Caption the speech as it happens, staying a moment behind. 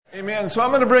Amen. So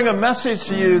I'm going to bring a message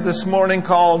to you this morning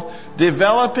called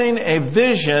Developing a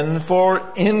Vision for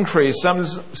Increase.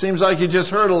 Seems like you just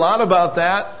heard a lot about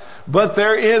that, but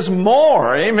there is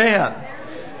more. Amen.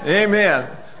 Amen.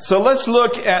 So let's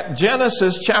look at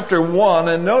Genesis chapter 1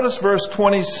 and notice verse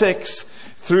 26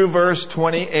 through verse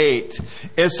 28.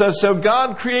 It says, "So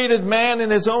God created man in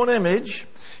His own image.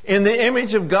 In the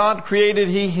image of God created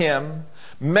He him.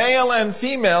 Male and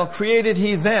female created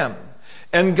He them.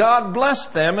 And God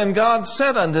blessed them, and God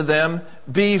said unto them,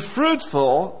 Be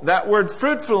fruitful." That word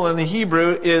fruitful in the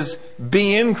Hebrew is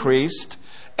be increased,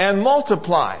 "and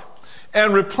multiply,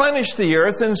 and replenish the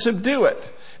earth, and subdue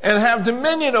it, and have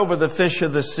dominion over the fish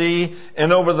of the sea,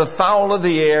 and over the fowl of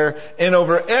the air, and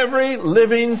over every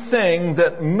living thing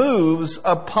that moves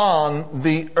upon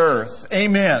the earth."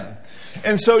 Amen.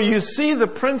 And so you see the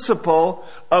principle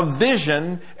of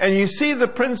vision, and you see the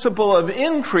principle of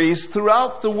increase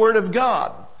throughout the Word of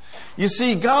God. You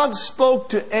see, God spoke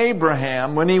to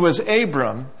Abraham when he was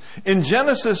Abram in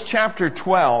Genesis chapter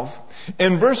 12,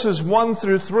 in verses 1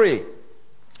 through 3.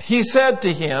 He said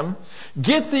to him,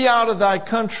 "Get thee out of thy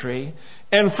country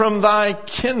and from thy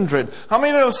kindred." How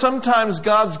many know sometimes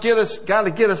God's got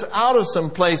to get us out of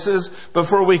some places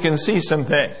before we can see some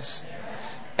things?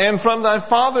 "And from thy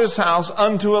father's house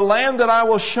unto a land that I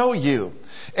will show you.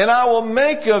 And I will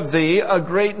make of thee a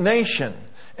great nation.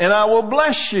 And I will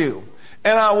bless you.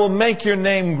 And I will make your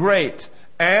name great.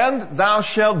 And thou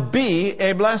shalt be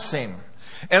a blessing.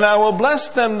 And I will bless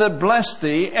them that bless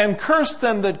thee, and curse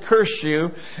them that curse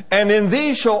you. And in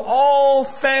thee shall all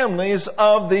families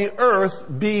of the earth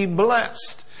be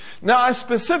blessed." Now, I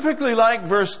specifically like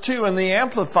verse 2 in the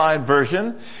Amplified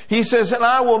Version. He says, "And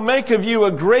I will make of you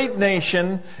a great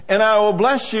nation, and I will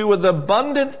bless you with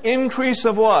abundant increase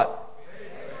of" what?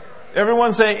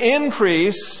 Everyone say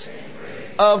increase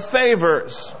of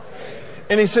favors.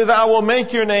 And he said, "I will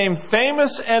make your name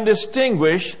famous and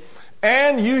distinguished,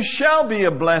 and you shall be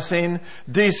a blessing,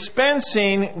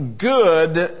 dispensing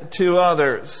good to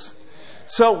others."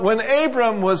 So when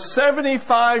Abram was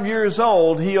 75 years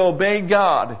old, he obeyed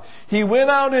God. He went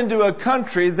out into a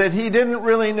country that he didn't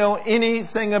really know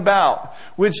anything about,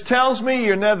 which tells me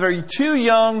you're never too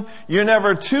young, you're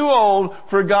never too old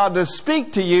for God to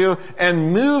speak to you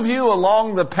and move you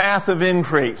along the path of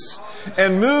increase,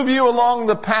 and move you along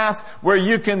the path where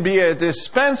you can be a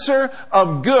dispenser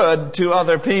of good to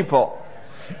other people.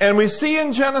 And we see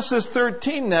in Genesis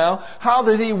 13 now how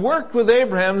that he worked with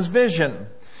Abraham's vision.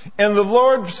 And the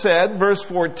Lord said, verse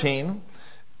 14,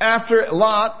 after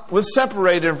Lot was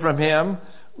separated from him,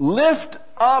 "Lift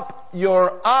up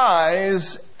your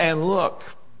eyes and look."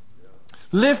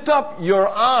 Lift up your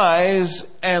eyes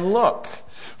and look.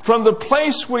 From the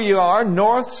place where you are,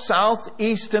 north, south,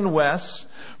 east, and west,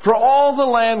 for all the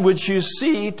land which you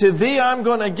see, to thee I'm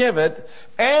going to give it,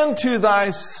 and to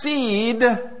thy seed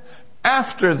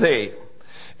after thee.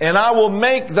 And I will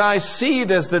make thy seed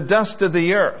as the dust of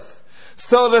the earth.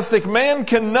 So that if the man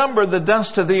can number the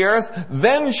dust of the earth,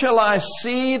 then shall thy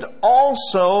seed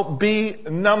also be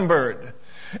numbered.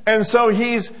 And so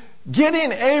he's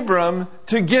getting Abram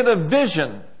to get a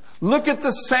vision. Look at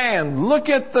the sand. Look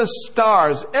at the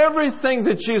stars. Everything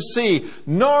that you see,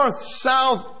 north,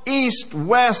 south, east,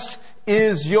 west,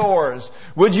 is yours.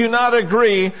 Would you not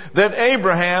agree that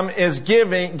Abraham is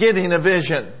getting a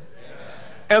vision?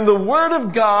 And the Word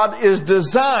of God is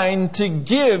designed to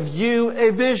give you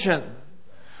a vision.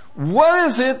 What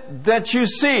is it that you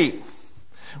see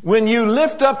when you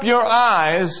lift up your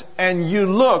eyes and you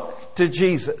look to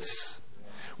Jesus?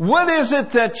 What is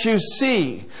it that you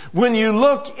see when you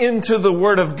look into the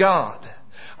Word of God?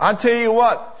 I tell you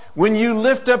what, when you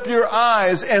lift up your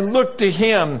eyes and look to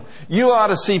Him, you ought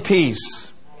to see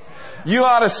peace. You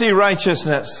ought to see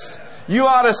righteousness. You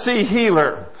ought to see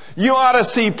healer. You ought to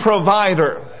see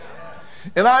provider.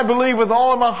 And I believe with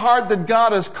all of my heart that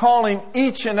God is calling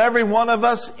each and every one of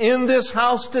us in this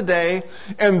house today,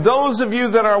 and those of you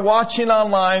that are watching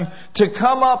online, to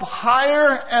come up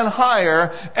higher and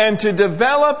higher and to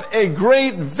develop a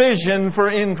great vision for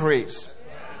increase.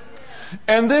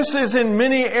 And this is in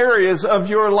many areas of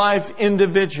your life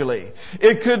individually.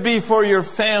 It could be for your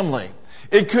family.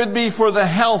 It could be for the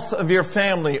health of your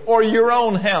family or your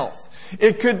own health.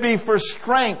 It could be for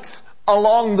strength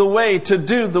along the way to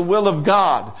do the will of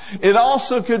God. It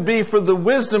also could be for the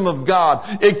wisdom of God.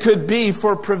 It could be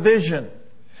for provision.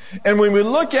 And when we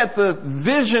look at the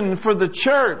vision for the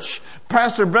church,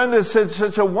 Pastor Brenda did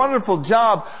such a wonderful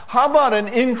job. How about an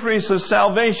increase of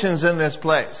salvations in this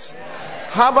place?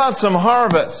 How about some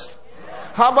harvest?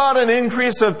 How about an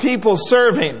increase of people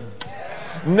serving?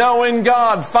 Knowing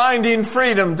God, finding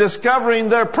freedom, discovering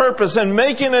their purpose, and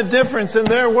making a difference in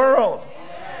their world.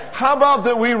 How about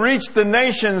that we reach the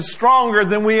nations stronger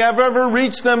than we have ever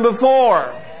reached them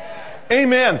before?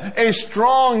 Amen. A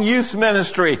strong youth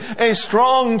ministry, a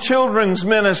strong children's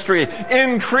ministry,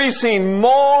 increasing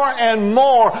more and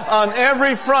more on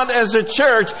every front as a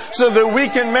church so that we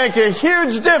can make a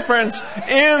huge difference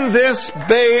in this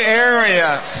Bay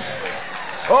Area.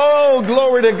 Oh,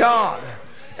 glory to God.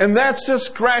 And that's just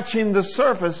scratching the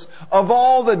surface of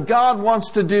all that God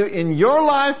wants to do in your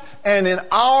life and in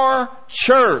our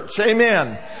church.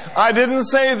 Amen. I didn't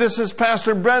say this is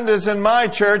Pastor Brenda's in my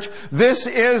church. This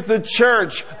is the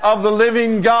church of the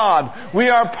living God. We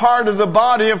are part of the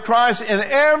body of Christ, and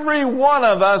every one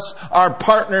of us are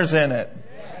partners in it.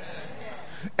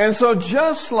 And so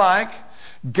just like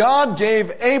God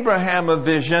gave Abraham a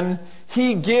vision,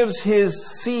 He gives his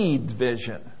seed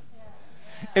vision.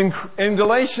 In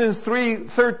Galatians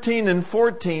 3:13 and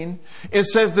 14, it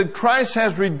says that Christ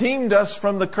has redeemed us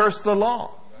from the curse of the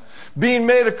law, being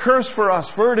made a curse for us,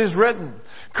 for it is written,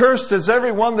 cursed is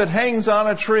everyone that hangs on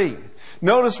a tree.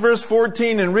 Notice verse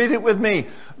 14 and read it with me.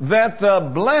 That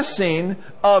the blessing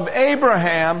of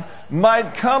Abraham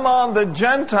might come on the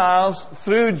Gentiles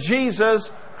through Jesus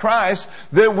Christ,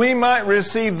 that we might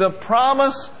receive the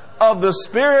promise of the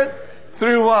Spirit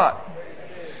through what?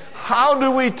 How do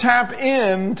we tap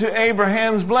into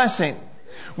Abraham's blessing?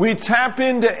 We tap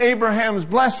into Abraham's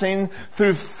blessing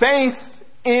through faith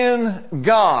in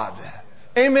God.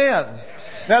 Amen.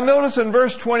 Now notice in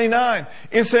verse 29,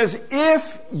 it says,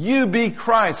 if you be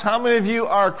Christ. How many of you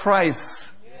are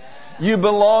Christ's? You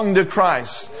belong to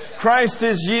Christ. Christ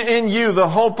is in you, the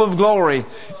hope of glory.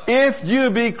 If you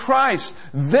be Christ,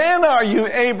 then are you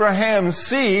Abraham's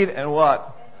seed and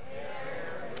what?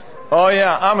 Oh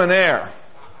yeah, I'm an heir.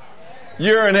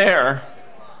 You're an heir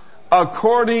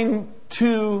according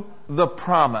to the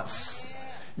promise.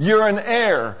 You're an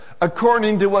heir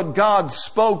according to what God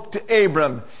spoke to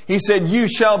Abram. He said, you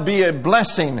shall be a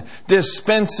blessing,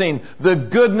 dispensing the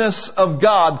goodness of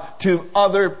God to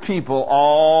other people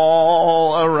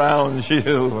all around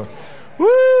you.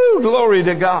 Woo! Glory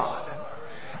to God.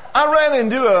 I ran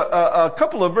into a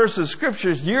couple of verses of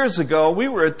scriptures years ago. We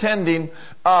were attending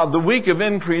the Week of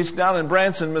Increase down in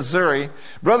Branson, Missouri.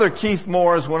 Brother Keith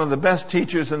Moore is one of the best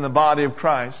teachers in the body of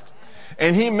Christ.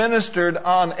 And he ministered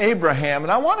on Abraham.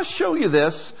 And I want to show you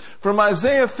this from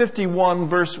Isaiah 51,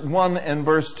 verse 1 and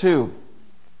verse 2.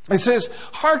 It says,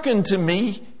 hearken to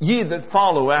me, ye that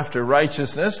follow after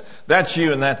righteousness. That's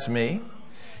you and that's me.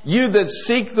 You that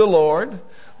seek the Lord.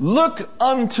 Look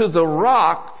unto the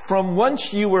rock from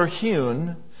whence you were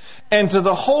hewn, and to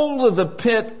the hole of the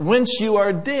pit whence you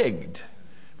are digged.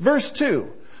 Verse 2,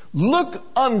 look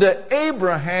unto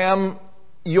Abraham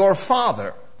your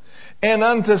father, and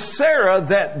unto Sarah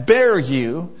that bare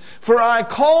you, for I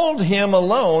called him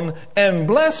alone, and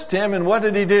blessed him, and what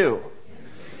did he do?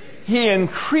 He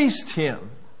increased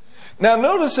him. Now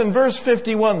notice in verse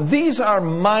 51, these are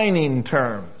mining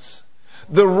terms.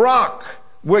 The rock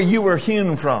where you were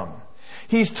hewn from.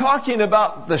 He's talking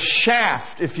about the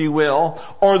shaft, if you will,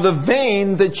 or the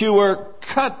vein that you were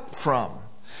cut from.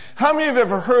 How many of you have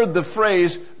ever heard the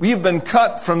phrase, we've been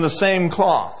cut from the same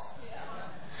cloth?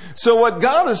 So what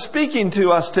God is speaking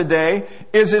to us today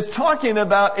is it's talking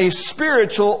about a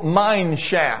spiritual mine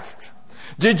shaft.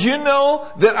 Did you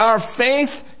know that our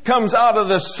faith comes out of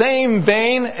the same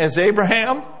vein as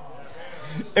Abraham?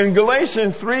 In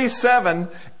Galatians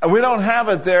 3:7, we don't have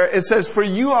it there. It says, for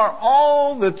you are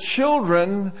all the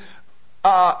children,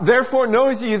 therefore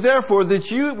knoweth ye therefore that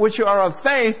you which are of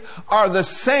faith are the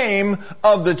same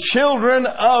of the children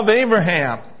of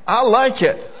Abraham. I like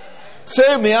it. Say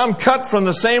with me, I'm cut from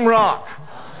the same rock.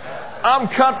 I'm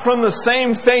cut from the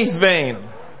same faith vein.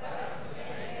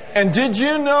 And did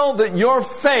you know that your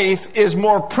faith is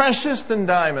more precious than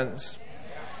diamonds?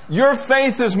 Your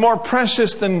faith is more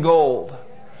precious than gold.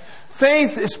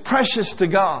 Faith is precious to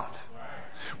God.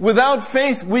 Without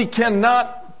faith, we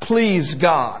cannot please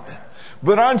God.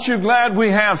 But aren't you glad we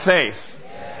have faith?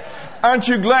 Aren't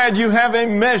you glad you have a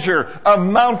measure of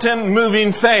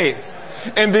mountain-moving faith?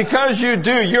 And because you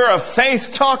do, you're a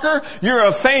faith talker, you're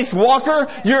a faith walker,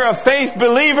 you're a faith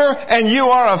believer, and you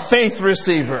are a faith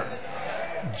receiver.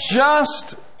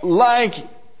 Just like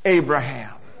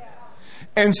Abraham.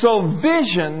 And so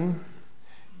vision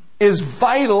is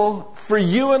vital for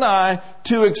you and I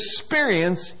to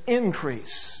experience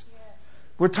increase.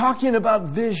 We're talking about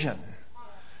vision.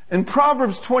 In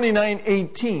Proverbs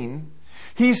 29:18,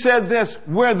 he said this,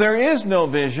 where there is no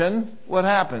vision, what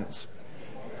happens?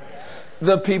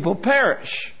 The people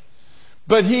perish.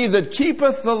 But he that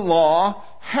keepeth the law,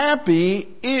 happy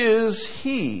is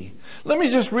he. Let me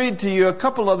just read to you a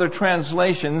couple other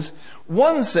translations.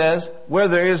 One says, where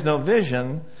there is no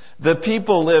vision, the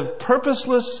people live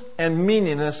purposeless and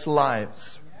meaningless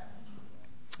lives.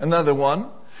 Another one,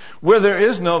 where there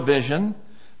is no vision,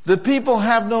 the people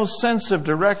have no sense of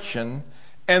direction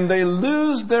and they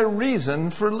lose their reason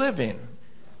for living.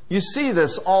 You see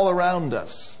this all around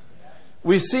us.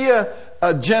 We see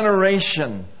a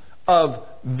generation of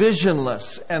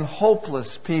visionless and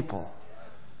hopeless people.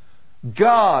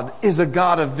 God is a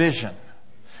God of vision,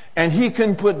 and He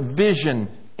can put vision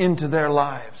into their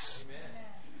lives.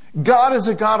 God is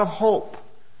a God of hope.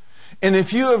 And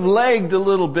if you have lagged a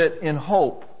little bit in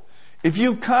hope, if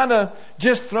you've kind of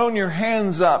just thrown your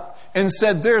hands up and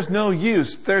said, there's no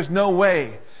use, there's no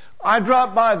way, I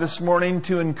dropped by this morning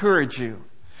to encourage you.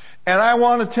 And I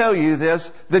want to tell you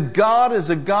this, that God is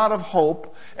a God of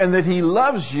hope and that He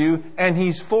loves you and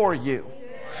He's for you.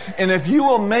 And if you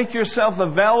will make yourself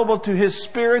available to His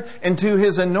Spirit and to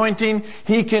His anointing,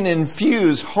 He can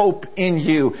infuse hope in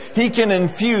you. He can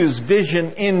infuse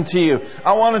vision into you.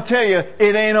 I want to tell you,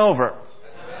 it ain't over.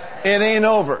 It ain't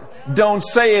over. Don't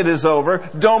say it is over.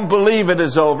 Don't believe it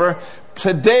is over.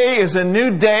 Today is a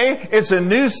new day. It's a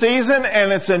new season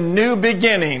and it's a new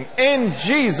beginning. In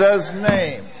Jesus'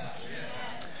 name.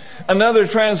 Another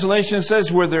translation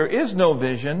says, where there is no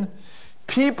vision,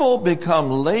 people become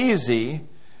lazy,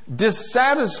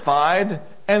 dissatisfied,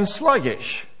 and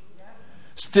sluggish.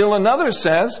 Still another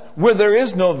says, where there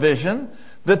is no vision,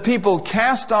 the people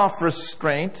cast off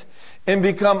restraint and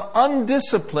become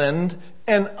undisciplined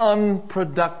and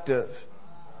unproductive.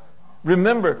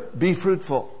 Remember, be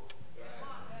fruitful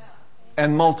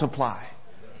and multiply.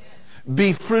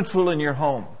 Be fruitful in your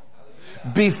home.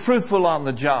 Be fruitful on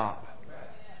the job.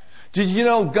 Did you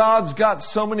know God's got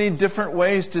so many different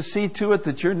ways to see to it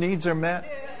that your needs are met?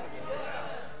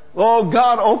 Oh,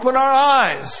 God, open our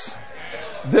eyes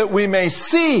that we may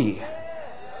see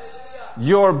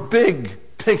your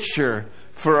big picture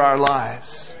for our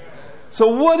lives.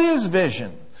 So what is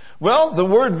vision? Well, the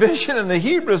word vision in the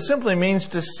Hebrew simply means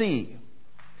to see.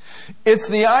 It's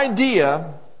the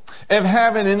idea of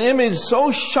having an image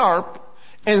so sharp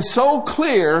and so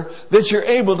clear that you're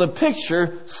able to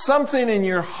picture something in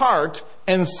your heart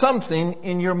and something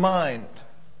in your mind.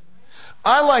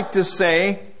 I like to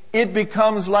say it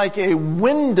becomes like a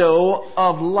window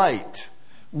of light.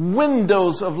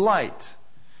 Windows of light.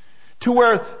 To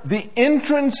where the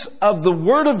entrance of the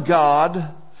Word of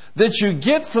God that you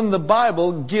get from the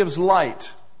Bible gives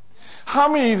light.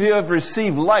 How many of you have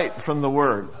received light from the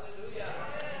Word?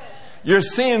 You're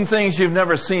seeing things you've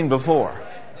never seen before.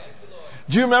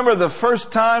 Do you remember the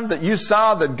first time that you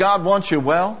saw that God wants you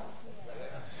well?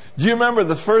 Do you remember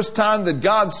the first time that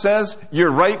God says,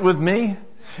 you're right with me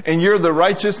and you're the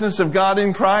righteousness of God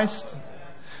in Christ?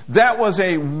 That was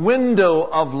a window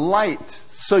of light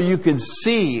so you could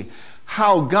see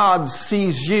how God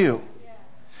sees you.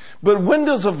 But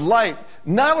windows of light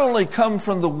not only come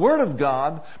from the Word of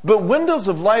God, but windows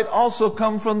of light also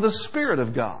come from the Spirit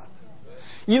of God.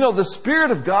 You know, the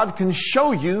Spirit of God can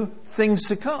show you things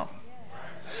to come.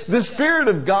 The Spirit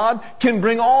of God can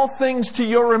bring all things to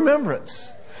your remembrance.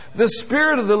 The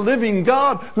Spirit of the living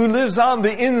God who lives on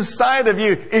the inside of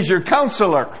you is your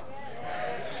counselor.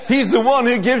 He's the one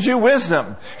who gives you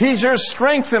wisdom. He's your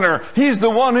strengthener. He's the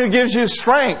one who gives you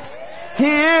strength.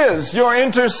 He is your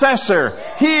intercessor.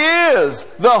 He is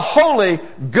the Holy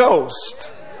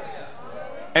Ghost.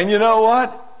 And you know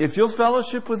what? If you'll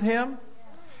fellowship with Him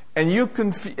and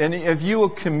if you will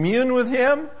commune with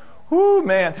Him, whoo,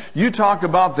 man, you talk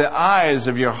about the eyes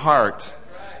of your heart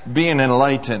being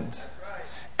enlightened.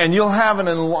 And you'll have an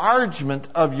enlargement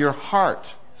of your heart.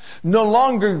 No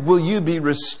longer will you be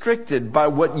restricted by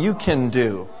what you can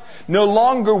do. No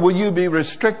longer will you be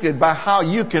restricted by how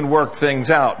you can work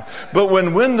things out. But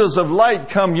when windows of light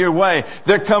come your way,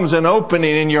 there comes an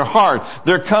opening in your heart.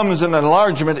 There comes an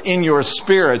enlargement in your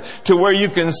spirit to where you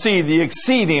can see the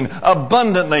exceeding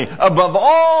abundantly above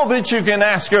all that you can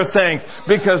ask or think,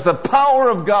 because the power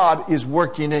of God is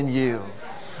working in you.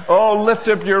 Oh, lift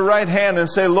up your right hand and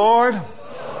say, Lord,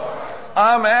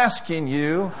 I'm asking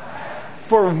you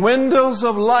for windows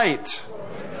of light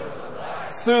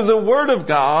through the Word of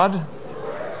God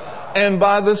and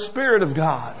by the Spirit of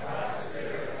God.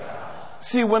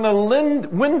 See, when a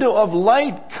window of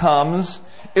light comes,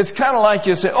 it's kind of like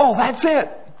you say, oh, that's it.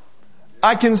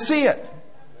 I can see it.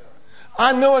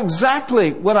 I know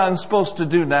exactly what I'm supposed to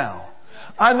do now.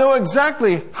 I know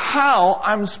exactly how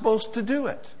I'm supposed to do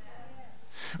it.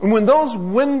 And when those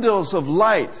windows of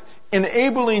light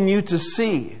enabling you to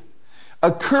see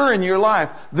occur in your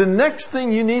life, the next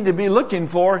thing you need to be looking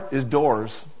for is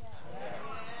doors.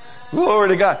 Glory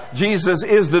to God. Jesus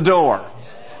is the door.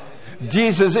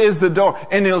 Jesus is the door.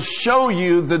 And He'll show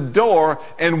you the door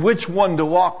and which one to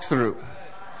walk through.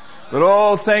 But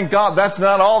oh, thank God, that's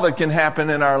not all that can happen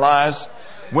in our lives.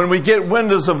 When we get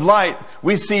windows of light,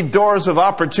 we see doors of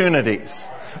opportunities.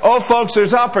 Oh, folks,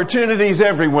 there's opportunities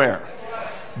everywhere.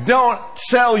 Don't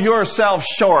sell yourself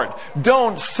short.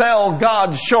 Don't sell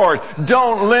God short.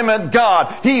 Don't limit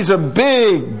God. He's a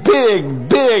big, big,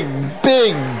 big,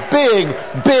 big, big,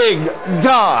 big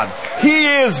God. He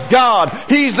is God.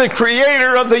 He's the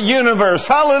creator of the universe.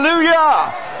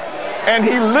 Hallelujah! And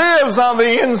He lives on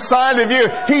the inside of you.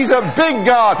 He's a big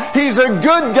God. He's a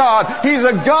good God. He's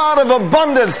a God of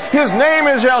abundance. His name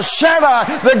is El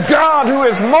Shaddai, the God who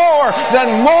is more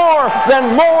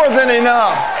than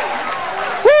enough.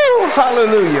 Woo!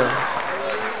 Hallelujah.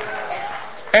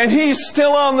 And He's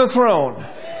still on the throne.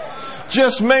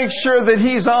 Just make sure that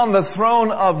He's on the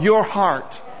throne of your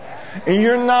heart. And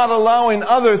you're not allowing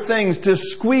other things to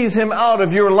squeeze Him out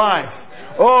of your life.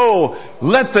 Oh,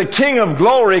 let the King of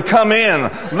Glory come in.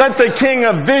 Let the King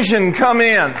of Vision come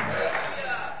in.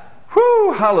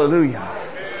 Whoo, hallelujah.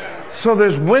 So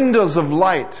there's windows of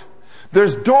light.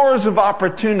 There's doors of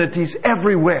opportunities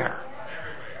everywhere.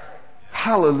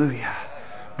 Hallelujah.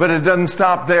 But it doesn't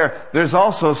stop there. There's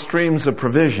also streams of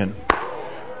provision.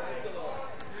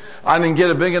 I didn't get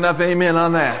a big enough amen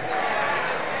on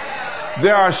that.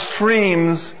 There are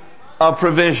streams of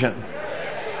provision.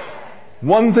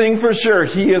 One thing for sure,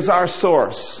 He is our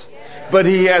source. But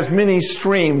He has many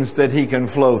streams that He can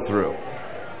flow through.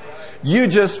 You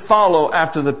just follow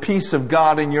after the peace of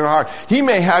God in your heart. He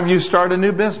may have you start a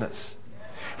new business.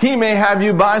 He may have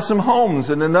you buy some homes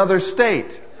in another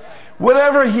state.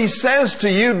 Whatever He says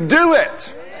to you, do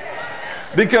it.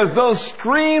 Because those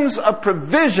streams of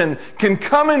provision can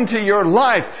come into your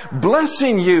life,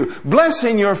 blessing you,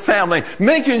 blessing your family,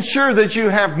 making sure that you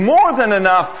have more than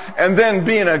enough, and then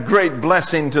being a great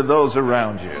blessing to those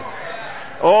around you.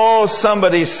 Oh,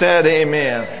 somebody said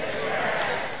amen.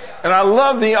 And I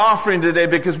love the offering today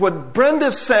because what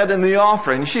Brenda said in the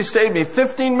offering, she saved me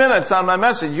 15 minutes on my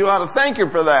message. You ought to thank her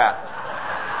for that.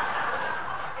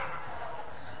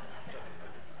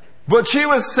 But she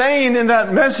was saying in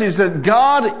that message that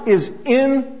God is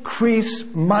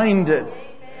increase-minded.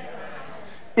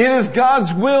 It is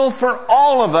God's will for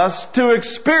all of us to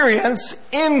experience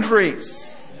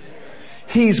increase.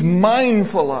 He's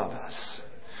mindful of us.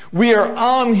 We are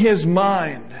on His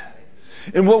mind.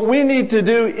 And what we need to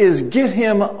do is get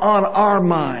Him on our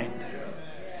mind.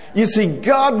 You see,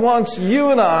 God wants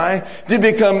you and I to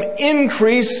become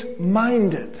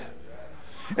increase-minded.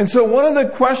 And so one of the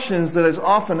questions that is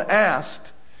often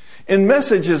asked in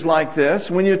messages like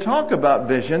this, when you talk about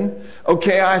vision,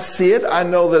 okay, I see it, I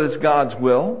know that it's God's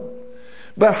will,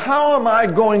 but how am I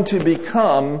going to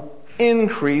become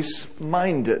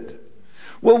increase-minded?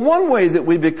 Well, one way that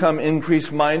we become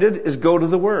increase-minded is go to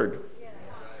the Word.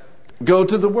 Go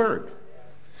to the Word.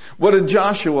 What did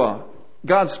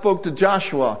God spoke to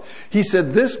Joshua. He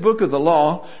said, this book of the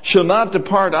law shall not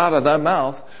depart out of thy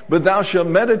mouth, but thou shalt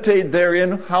meditate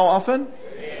therein, how often?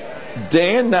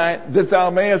 Day and night, that thou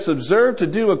mayest observe to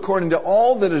do according to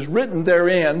all that is written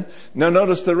therein. Now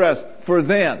notice the rest. For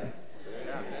then.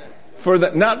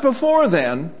 Not before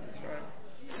then.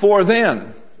 For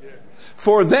then.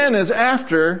 For then is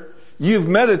after you've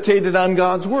meditated on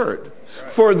God's Word.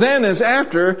 For then is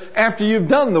after you've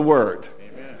done the Word.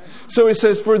 So He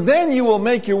says, for then you will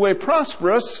make your way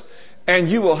prosperous and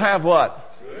you will have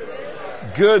what?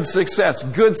 Good success.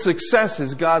 Good success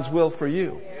is God's will for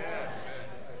you.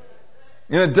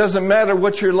 And it doesn't matter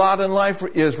what your lot in life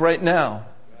is right now.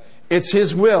 It's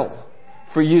His will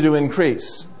for you to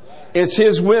increase. It's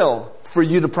His will for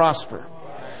you to prosper.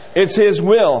 It's His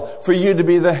will for you to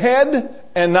be the head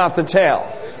and not the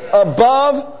tail.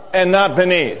 Above and not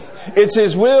beneath. It's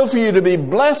His will for you to be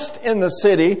blessed in the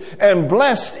city and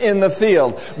blessed in the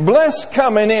field. Blessed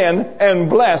coming in and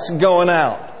blessed going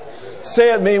out.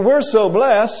 Say it with me, we're so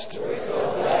blessed.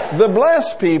 The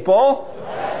blessed people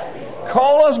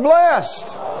call us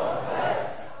blessed.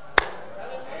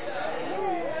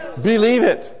 Believe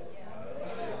it.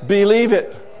 Believe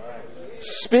it.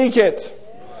 Speak it.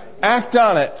 Act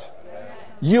on it.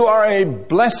 You are a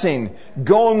blessing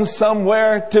going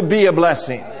somewhere to be a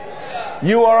blessing.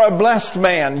 You are a blessed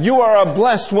man. You are a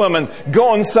blessed woman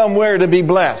going somewhere to be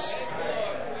blessed.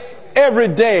 Every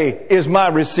day is my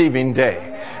receiving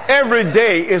day. Every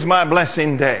day is my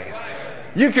blessing day.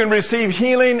 You can receive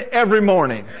healing every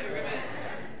morning.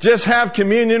 Just have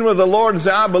communion with the Lord and say,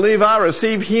 I believe I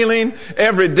receive healing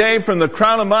every day from the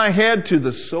crown of my head to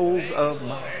the soles of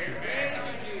my feet.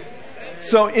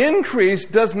 So increase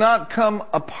does not come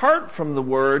apart from the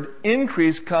Word.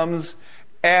 Increase comes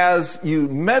as you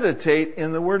meditate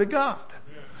in the Word of God.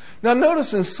 Now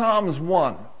notice in Psalms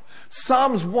 1.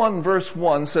 Psalms 1 verse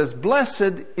 1 says,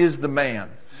 "Blessed is the man."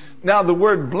 Now the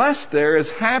word blessed there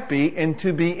is happy, and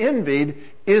to be envied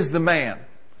is the man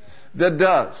that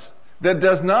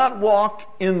does not walk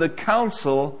in the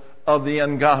counsel of the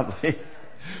ungodly.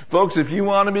 Folks, if you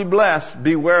want to be blessed,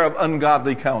 beware of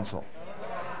ungodly counsel.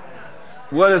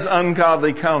 What is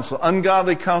ungodly counsel?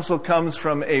 Ungodly counsel comes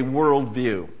from a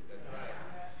worldview.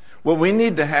 What we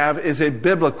need to have is a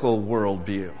biblical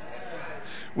worldview.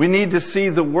 We need to see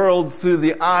the world through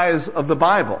the eyes of the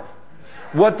Bible.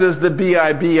 What does the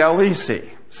Bible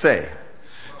say?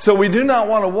 So we do not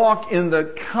want to walk in the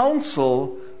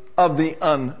counsel of the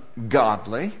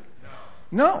ungodly.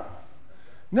 No,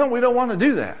 we don't want to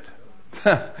do that.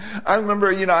 I remember,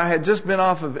 I had just been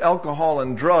off of alcohol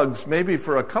and drugs maybe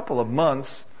for a couple of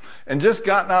months and just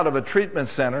gotten out of a treatment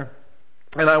center.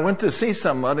 And I went to see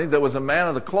somebody that was a man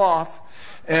of the cloth,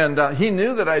 and he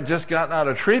knew that I'd just gotten out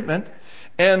of treatment,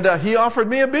 and he offered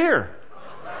me a beer.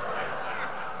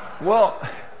 Well,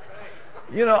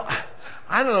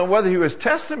 I don't know whether he was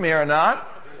testing me or not,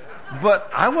 but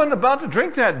I wasn't about to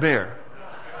drink that beer,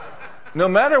 no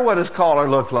matter what his collar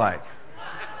looked like.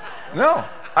 No.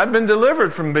 I've been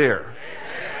delivered from beer.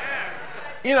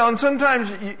 And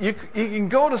sometimes you can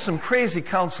go to some crazy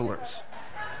counselors.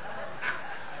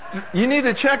 You need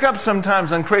to check up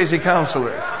sometimes on crazy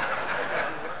counselors.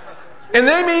 And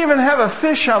they may even have a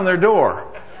fish on their door.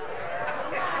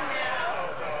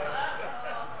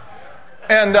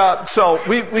 And so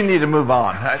we need to move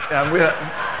on.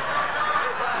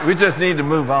 We just need to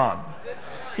move on.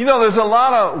 There's a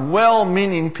lot of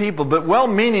well-meaning people, but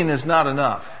well-meaning is not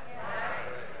enough.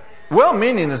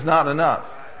 Well-meaning is not enough.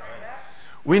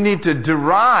 We need to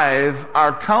derive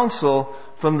our counsel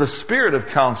from the Spirit of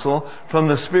counsel, from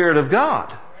the Spirit of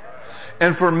God.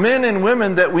 And for men and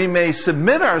women that we may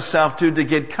submit ourselves to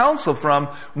get counsel from,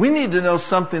 we need to know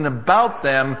something about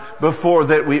them before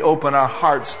that we open our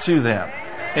hearts to them.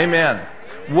 Amen.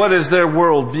 What is their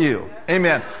worldview?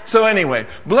 Amen. So anyway,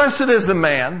 blessed is the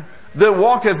man that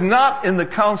walketh not in the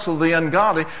counsel of the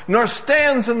ungodly, nor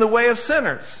stands in the way of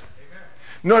sinners,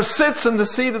 nor sits in the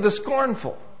seat of the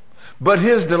scornful. But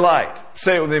his delight,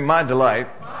 say it with me, my delight.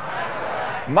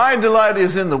 My delight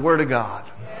is in the Word of God.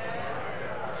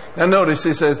 Now notice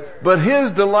he says, but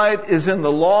his delight is in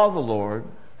the law of the Lord,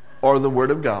 or the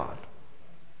Word of God.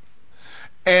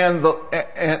 And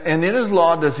in his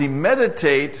law does he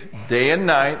meditate day and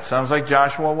night. Sounds like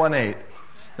Joshua 1:8.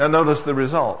 Now notice the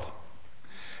result.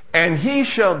 And he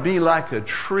shall be like a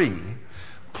tree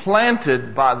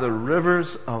planted by the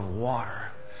rivers of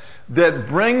water, that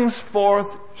brings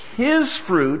forth his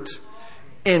fruit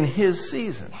in his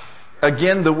season.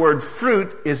 Again, the word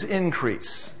fruit is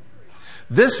increase.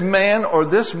 This man or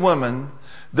this woman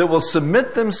that will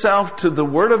submit themselves to the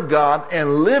Word of God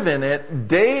and live in it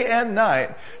day and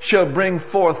night shall bring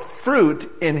forth fruit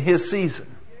in his season.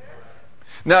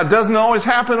 Now, it doesn't always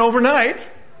happen overnight.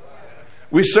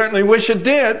 We certainly wish it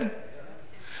did.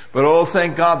 But oh,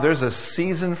 thank God, there's a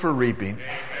season for reaping.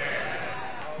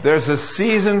 There's a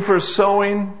season for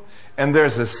sowing, and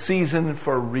there's a season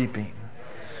for reaping.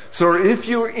 So if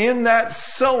you're in that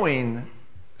sowing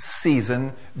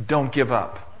season, don't give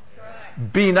up.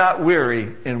 Be not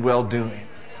weary in well-doing.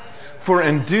 For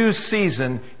in due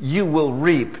season you will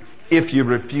reap if you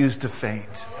refuse to faint.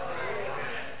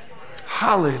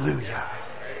 Hallelujah.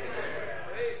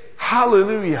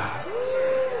 Hallelujah.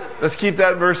 Let's keep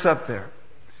that verse up there.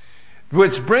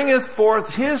 Which bringeth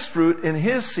forth his fruit in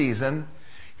his season,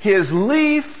 his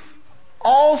leaf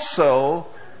also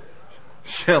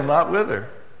shall not wither.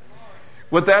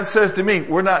 What that says to me,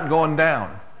 we're not going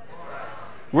down.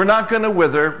 We're not going to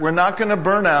wither. We're not going to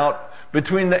burn out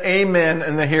between the amen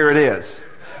and the here it is.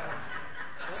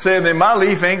 Say that my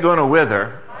leaf ain't going to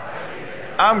wither.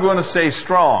 I'm going to stay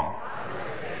strong.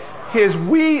 His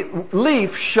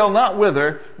leaf shall not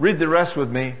wither. Read the rest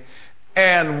with me.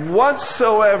 And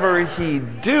whatsoever he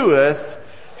doeth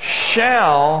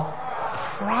shall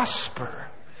prosper.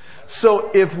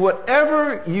 So if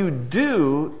whatever you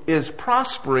do is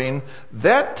prospering,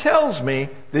 that tells me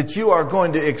that you are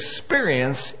going to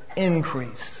experience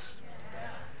increase.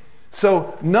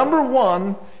 So number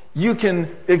one, you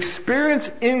can experience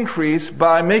increase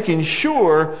by making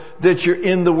sure that you're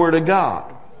in the Word of God.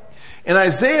 In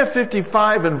Isaiah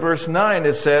 55 and verse 9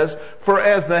 it says, for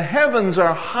as the heavens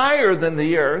are higher than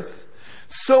the earth,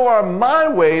 so are my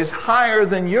ways higher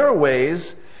than your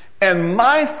ways, and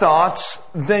my thoughts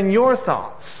than your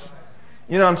thoughts.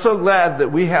 I'm so glad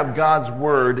that we have God's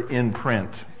Word in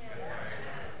print.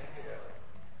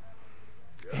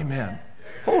 Amen.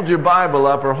 Hold your Bible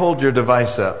up or hold your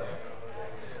device up.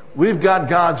 We've got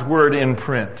God's Word in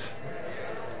print.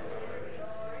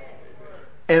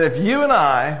 And if you and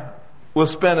I will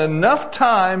spend enough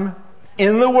time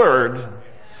in the Word,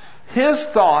 His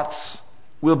thoughts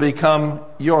will become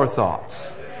your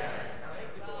thoughts.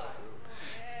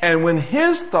 And when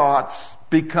His thoughts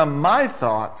become my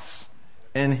thoughts,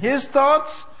 and His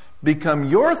thoughts become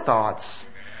your thoughts,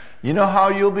 you know how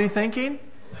you'll be thinking?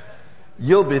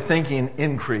 You'll be thinking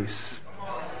increase.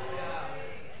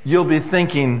 You'll be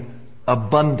thinking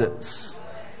abundance.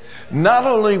 Not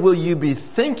only will you be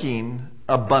thinking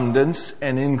abundance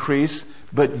and increase,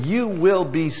 but you will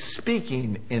be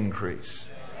speaking increase.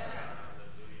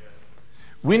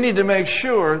 We need to make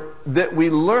sure that we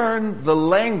learn the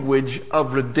language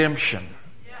of redemption.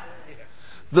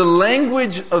 The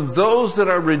language of those that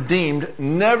are redeemed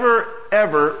never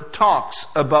ever talks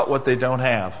about what they don't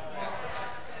have.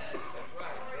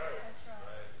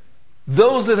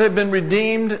 Those that have been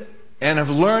redeemed and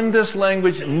have learned this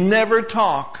language never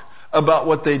talk about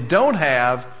what they don't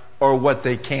have or what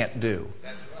they can't do.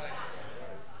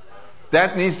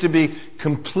 That needs to be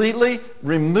completely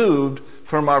removed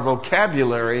from our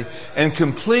vocabulary and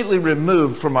completely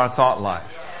removed from our thought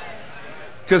life.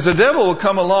 Because the devil will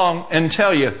come along and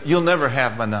tell you, you'll never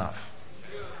have enough.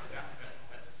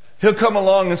 He'll come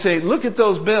along and say, look at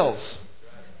those bills.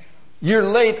 You're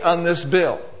late on this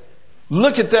bill.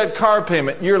 Look at that car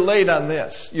payment. You're late on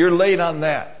this. You're late on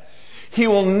that. He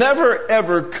will never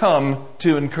ever come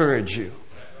to encourage you.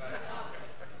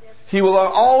 He will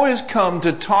always come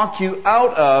to talk you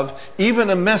out of even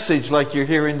a message like you're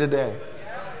hearing today.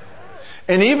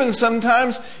 And even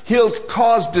sometimes he'll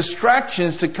cause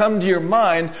distractions to come to your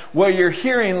mind where you're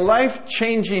hearing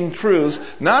life-changing truths,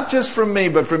 not just from me,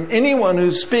 but from anyone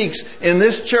who speaks in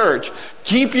this church.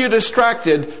 Keep you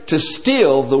distracted to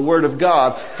steal the Word of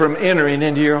God from entering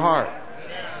into your heart.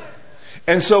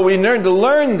 And so we need to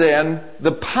learn then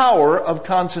the power of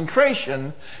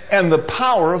concentration and the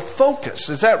power of focus.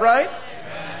 Is that right?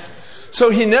 So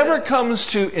he never comes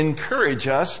to encourage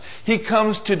us. He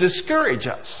comes to discourage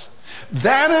us.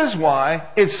 That is why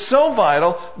it's so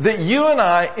vital that you and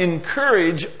I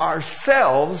encourage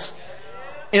ourselves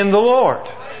in the Lord.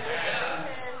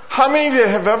 How many of you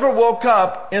have ever woke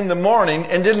up in the morning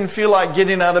and didn't feel like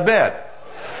getting out of bed?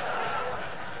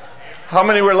 How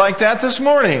many were like that this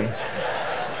morning?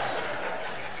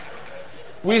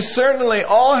 We certainly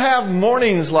all have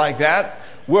mornings like that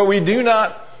where we do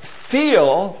not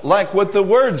feel like what the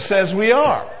Word says we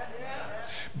are.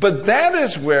 But that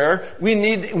is where we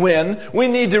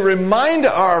need to remind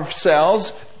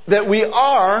ourselves that we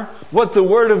are what the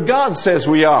Word of God says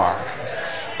we are.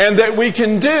 And that we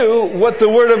can do what the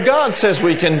Word of God says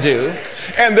we can do.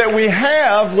 And that we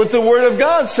have what the Word of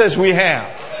God says we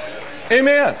have.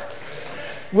 Amen.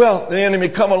 Well, the enemy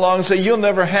come along and say, you'll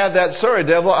never have that. Sorry,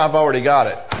 devil, I've already got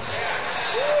it.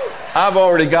 I've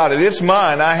already got it. It's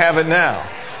mine. I have it now.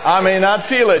 I may not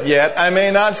feel it yet. I may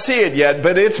not see it yet,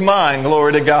 but it's mine.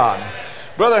 Glory to God.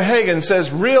 Brother Hagin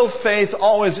says, real faith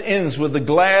always ends with the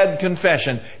glad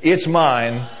confession. It's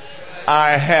mine.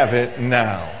 I have it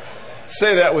now.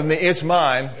 Say that with me. It's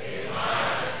mine.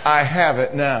 I have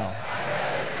it now.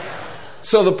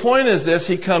 So the point is this.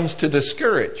 He comes to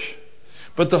discourage.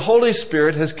 But the Holy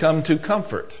Spirit has come to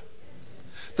comfort.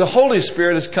 The Holy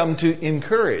Spirit has come to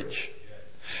encourage.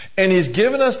 And He's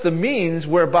given us the means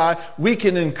whereby we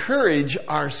can encourage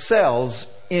ourselves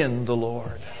in the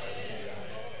Lord.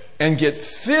 And get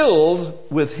filled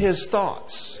with His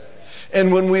thoughts.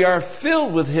 And when we are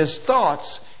filled with His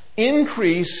thoughts,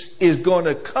 increase is going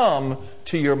to come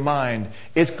to your mind.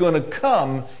 It's going to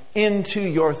come into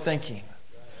your thinking.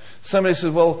 Somebody says,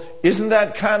 well, isn't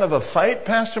that kind of a fight,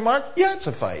 Pastor Mark? Yeah, it's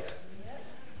a fight.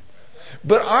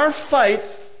 But our fight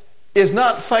is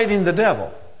not fighting the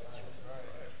devil.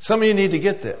 Some of you need to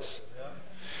get this.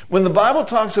 When the Bible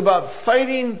talks about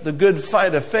fighting the good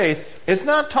fight of faith, it's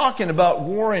not talking about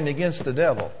warring against the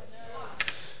devil.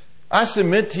 I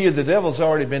submit to you, the devil's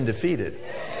already been defeated.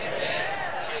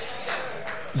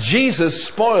 Jesus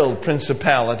spoiled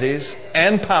principalities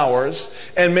and powers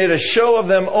and made a show of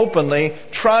them openly,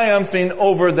 triumphing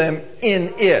over them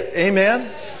in it.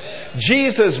 Amen?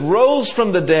 Jesus rose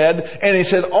from the dead, and He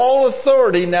said, all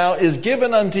authority now is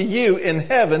given unto you in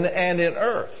heaven and in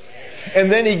earth.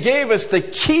 And then He gave us the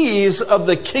keys of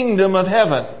the kingdom of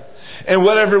heaven. And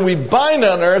whatever we bind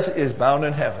on earth is bound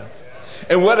in heaven.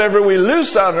 And whatever we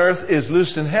loose on earth is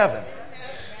loosed in heaven.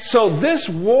 So this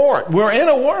war, we're in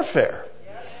a warfare.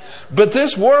 But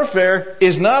this warfare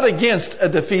is not against a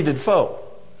defeated foe.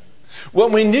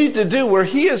 What we need to do where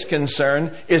he is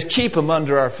concerned is keep him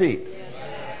under our feet.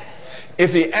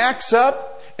 If he acts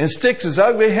up and sticks his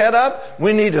ugly head up,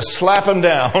 we need to slap him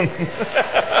down.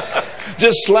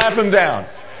 Just slap him down.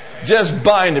 Just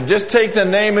bind him. Just take the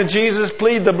name of Jesus,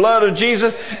 plead the blood of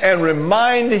Jesus, and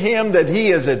remind him that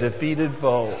he is a defeated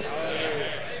foe.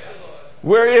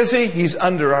 Where is he? He's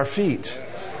under our feet.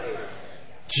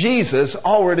 Jesus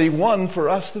already won for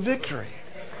us the victory.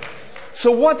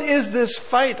 So what is this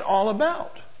fight all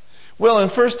about? Well, in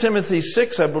 1 Timothy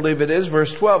 6, I believe it is,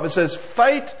 verse 12, it says,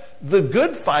 fight the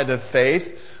good fight of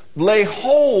faith, lay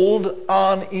hold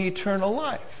on eternal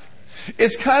life.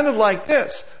 It's kind of like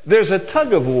this. There's a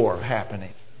tug of war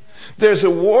happening. There's a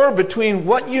war between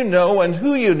what you know and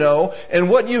who you know and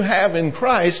what you have in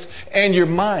Christ and your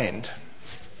mind.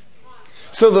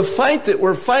 So the fight that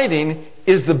we're fighting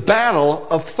is the battle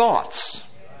of thoughts.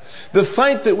 The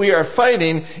fight that we are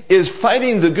fighting is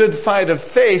fighting the good fight of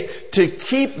faith to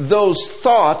keep those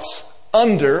thoughts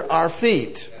under our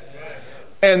feet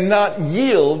and not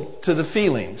yield to the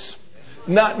feelings,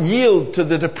 not yield to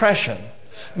the depression,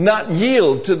 not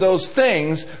yield to those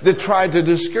things that try to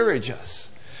discourage us.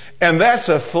 And that's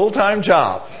a full-time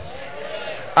job.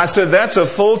 I said that's a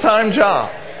full-time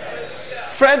job.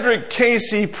 Frederick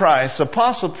K.C. Price,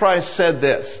 Apostle Price, said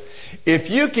this: if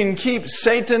you can keep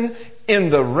Satan in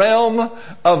the realm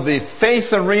of the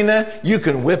faith arena, you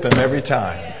can whip him every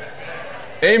time.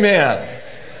 Amen.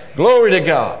 Glory to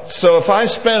God. So if I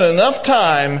spend enough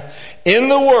time in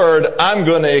the Word, I'm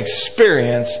going to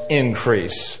experience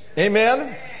increase.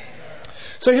 Amen.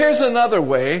 So here's another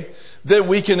way that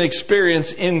we can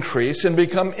experience increase and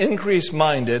become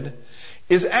increase-minded,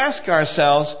 is ask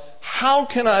ourselves, how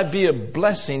can I be a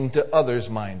blessing to others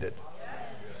minded?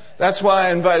 That's why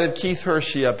I invited Keith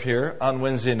Hershey up here on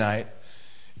Wednesday night.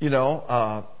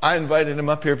 I invited him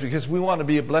up here because we want to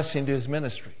be a blessing to his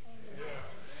ministry.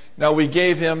 Now, we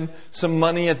gave him some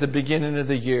money at the beginning of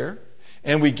the year,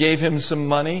 and we gave him some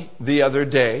money the other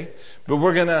day, but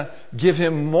we're going to give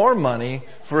him more money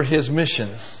for his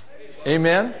missions.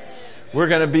 Amen? We're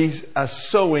going to be a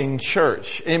sowing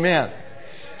church. Amen.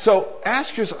 So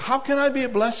ask yourself, how can I be a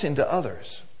blessing to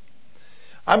others?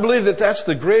 I believe that that's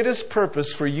the greatest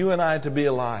purpose for you and I to be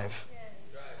alive.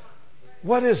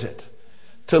 What is it?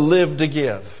 To live to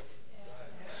give.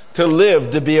 To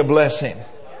live to be a blessing.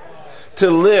 To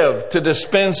live to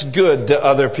dispense good to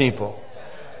other people.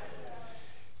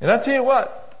 And I'll tell you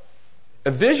what,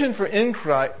 a vision for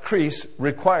increase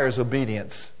requires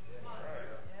obedience.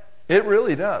 It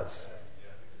really does.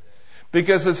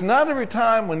 Because it's not every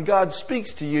time when God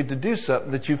speaks to you to do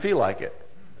something that you feel like it.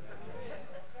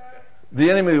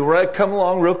 The enemy will come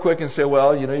along real quick and say,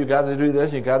 well, you got to do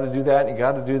this, you got to do that, you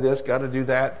got to do this, got to do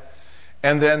that.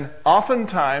 And then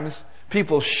oftentimes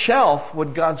people shelf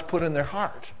what God's put in their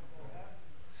heart.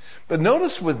 But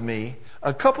notice with me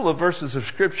a couple of verses of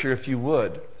Scripture, if you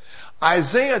would.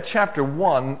 Isaiah chapter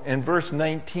 1 and verse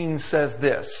 19 says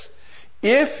this: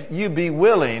 if you be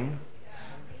willing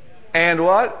and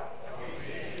what?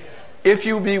 If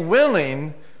you be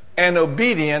willing and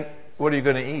obedient, what are you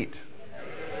going to eat?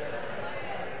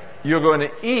 You're going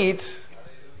to eat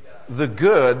the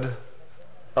good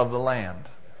of the land.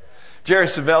 Jerry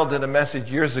Savelle did a message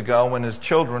years ago when his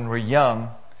children were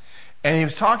young, and he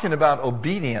was talking about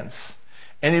obedience.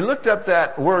 And he looked up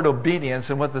that word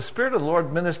obedience, and what the Spirit of the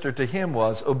Lord ministered to him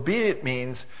was, obedient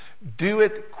means do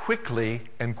it quickly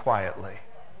and quietly.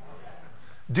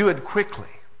 Do it quickly.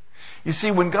 You see,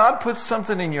 when God puts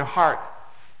something in your heart,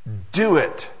 do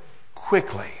it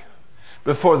quickly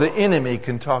before the enemy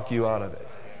can talk you out of it.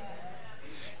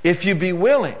 If you be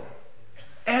willing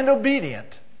and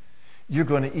obedient, you're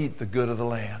going to eat the good of the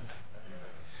land.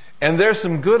 And there's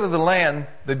some good of the land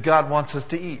that God wants us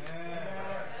to eat.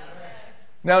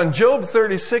 Now in Job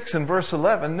 36 and verse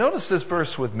 11, notice this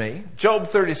verse with me. Job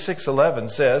 36:11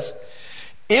 says,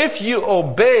 if you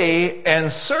obey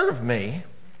and serve me,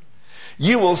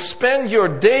 you will spend your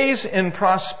days in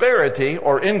prosperity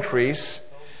or increase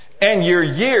and your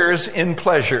years in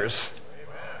pleasures.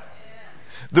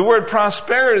 The word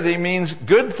prosperity means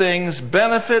good things,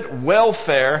 benefit,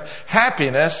 welfare,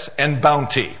 happiness, and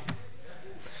bounty.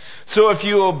 So if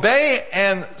you obey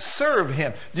and serve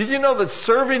Him. Did you know that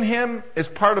serving Him is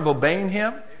part of obeying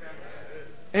Him?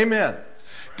 Amen.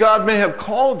 God may have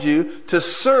called you to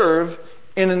serve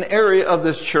in an area of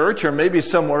this church or maybe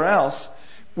somewhere else.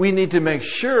 We need to make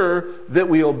sure that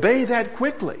we obey that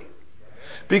quickly.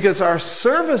 Because our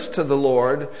service to the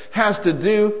Lord has to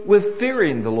do with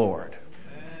fearing the Lord.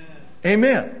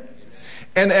 Amen.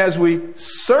 And as we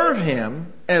serve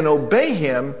Him and obey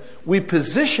Him, we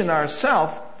position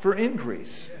ourselves for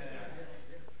increase.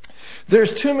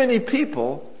 There's too many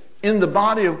people in the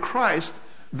body of Christ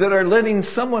that are letting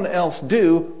someone else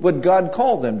do what God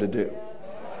called them to do.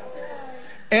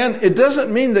 And it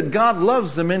doesn't mean that God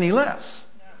loves them any less.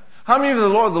 How many of the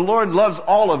Lord loves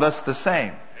all of us the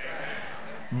same?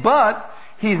 But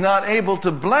He's not able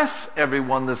to bless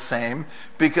everyone the same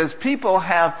because people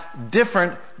have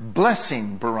different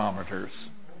blessing barometers.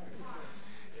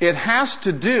 It has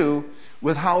to do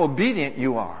with how obedient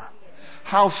you are,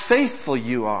 how faithful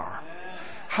you are,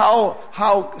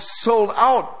 how sold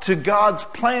out to God's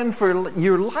plan for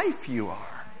your life you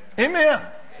are. Amen.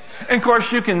 And of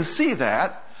course, you can see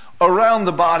that around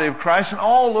the body of Christ and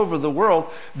all over the world.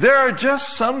 There are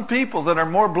just some people that are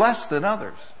more blessed than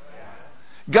others.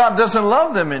 God doesn't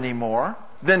love them any more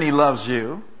than He loves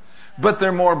you, but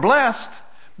they're more blessed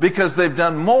because they've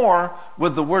done more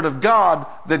with the Word of God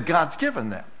that God's given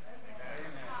them.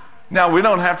 Now, we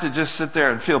don't have to just sit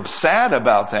there and feel sad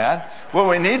about that. What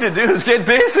we need to do is get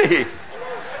busy.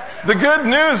 The good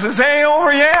news is ain't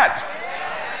over yet.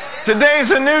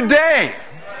 Today's a new day.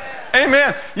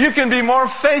 Amen. You can be more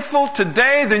faithful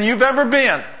today than you've ever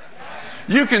been.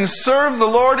 You can serve the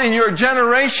Lord in your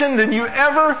generation than you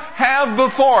ever have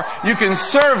before. You can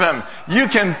serve Him. You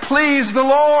can please the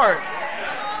Lord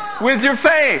with your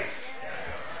faith.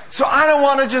 So I don't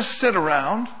want to just sit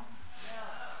around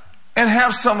and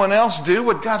have someone else do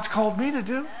what God's called me to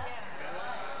do.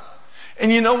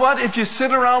 And you know what? If you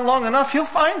sit around long enough, He'll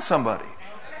find somebody.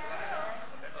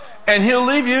 And He'll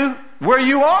leave you where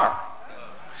you are.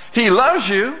 He loves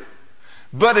you.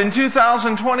 But in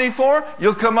 2024,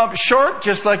 you'll come up short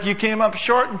just like you came up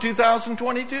short in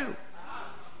 2022.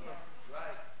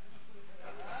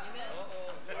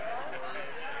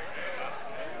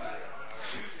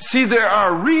 See, there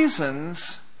are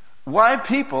reasons why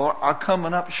people are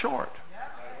coming up short.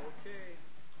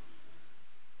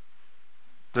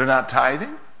 They're not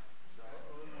tithing.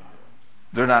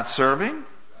 They're not serving.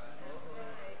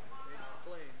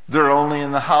 They're only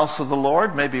in the house of the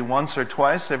Lord maybe once or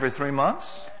twice every 3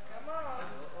 months.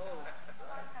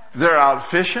 They're out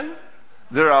fishing.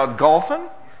 They're out golfing.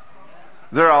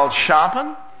 They're out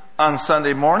shopping on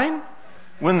Sunday morning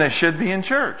when they should be in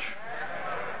church.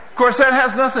 Of course, that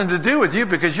has nothing to do with you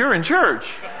because you're in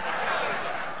church.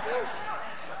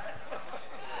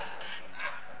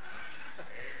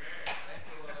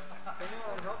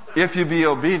 If you be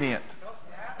obedient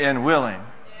and willing,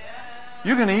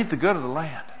 you're going to eat the good of the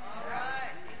land.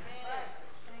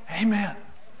 Amen.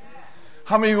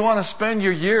 How many of you want to spend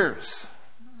your years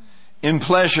in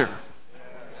pleasure?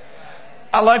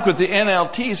 I like what the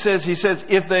NLT says. He says,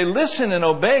 if they listen and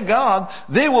obey God,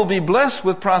 they will be blessed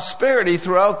with prosperity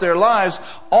throughout their lives.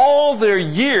 All their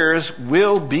years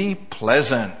will be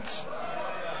pleasant.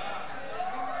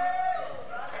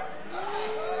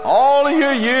 All of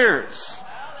your years.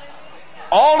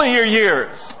 All of your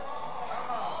years.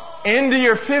 Into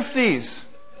your 50s.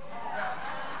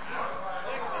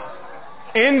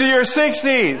 Into your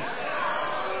 60s.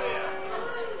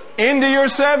 Into your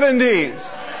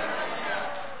 70s.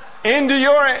 Into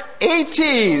your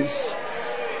 80s.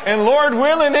 And Lord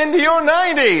willing, into your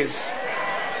 90s.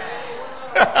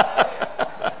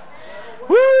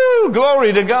 Woo!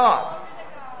 Glory to God.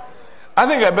 I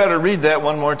think I better read that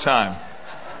one more time.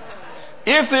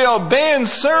 If they obey and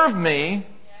serve me,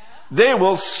 they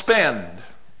will spend.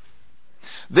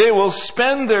 They will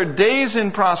spend their days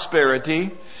in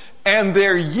prosperity and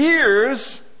their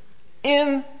years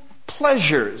in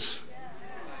pleasures.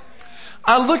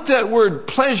 I looked that word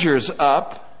pleasures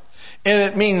up, and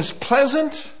it means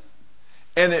pleasant,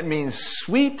 and it means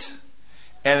sweet,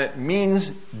 and it means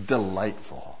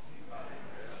delightful.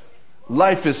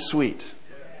 Life is sweet.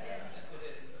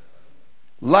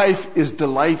 Life is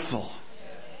delightful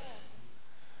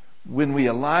when we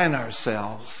align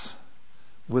ourselves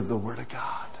with the Word of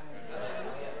God.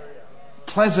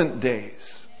 Pleasant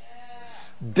days.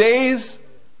 Days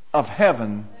of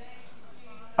heaven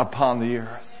upon the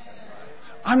earth.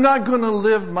 I'm not going to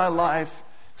live my life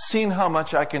seeing how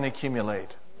much I can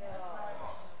accumulate.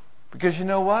 Because you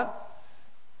know what?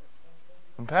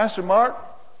 When Pastor Mark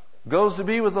goes to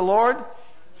be with the Lord,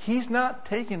 he's not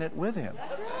taking it with him.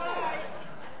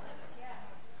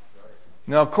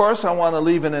 Now, of course, I want to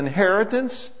leave an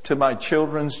inheritance to my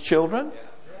children's children.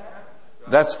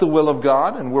 That's the will of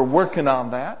God, and we're working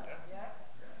on that.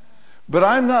 But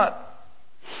I'm not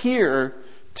here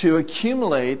to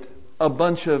accumulate a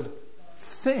bunch of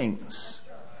things.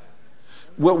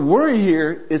 What we're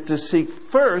here is to seek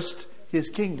first His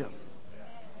kingdom.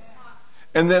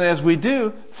 And then as we do,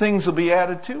 things will be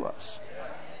added to us.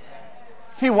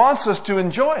 He wants us to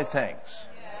enjoy things.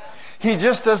 He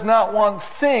just does not want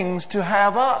things to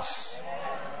have us.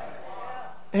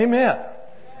 Amen.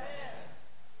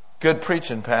 Good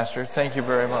preaching, Pastor. Thank you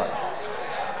very much.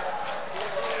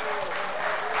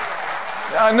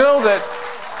 I know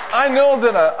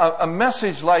that a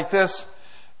message like this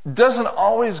doesn't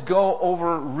always go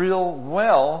over real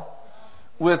well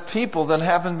with people that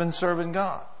haven't been serving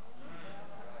God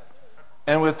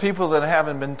and with people that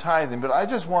haven't been tithing. But I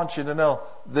just want you to know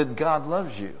that God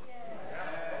loves you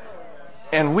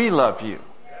and we love you.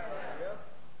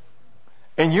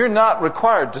 And you're not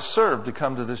required to serve to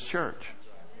come to this church.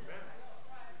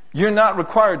 You're not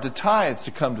required to tithe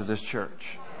to come to this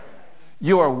church.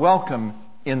 You are welcome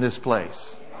in this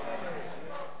place.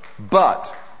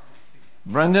 But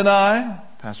Brenda and I,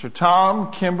 Pastor Tom,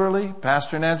 Kimberly,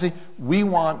 Pastor Nancy, we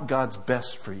want God's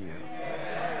best for you.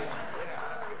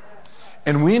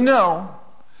 And we know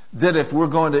that if we're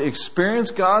going to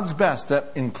experience God's best,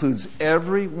 that includes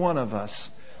every one of us,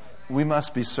 we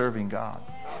must be serving God.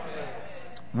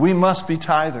 We must be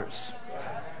tithers.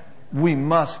 We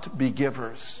must be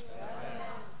givers.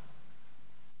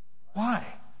 Why?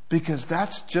 Because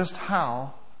that's just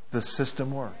how the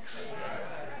system works.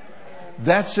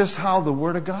 That's just how the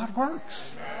Word of God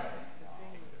works.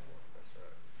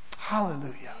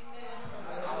 Hallelujah.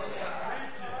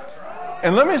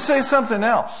 And let me say something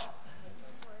else.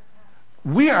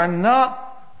 We are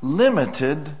not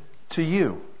limited to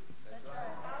you.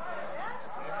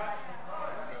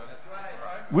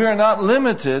 We are not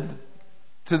limited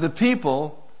to the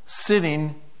people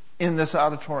sitting in this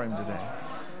auditorium today.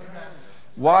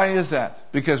 Why is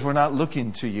that? Because we're not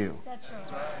looking to you.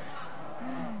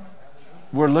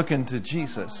 We're looking to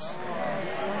Jesus.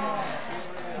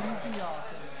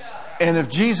 And if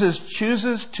Jesus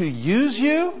chooses to use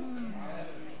you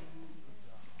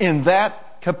in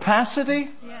that capacity,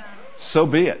 so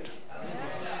be it.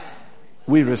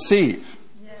 We receive.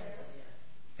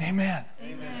 Amen.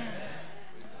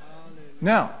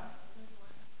 Now,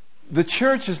 the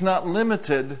church is not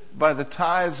limited by the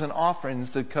tithes and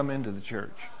offerings that come into the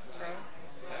church.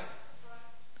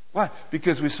 Why?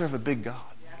 Because we serve a big God.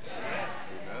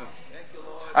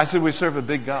 I said we serve a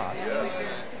big God.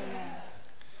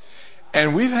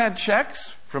 And we've had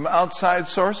checks from outside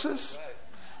sources.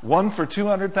 One for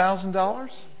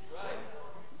 $200,000.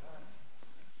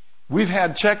 We've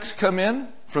had checks come in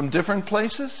from different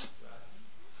places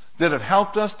that have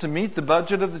helped us to meet the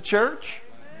budget of the church.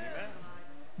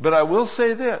 But I will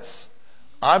say this.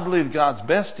 I believe God's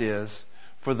best is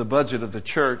for the budget of the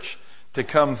church to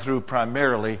come through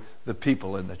primarily the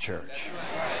people in the church.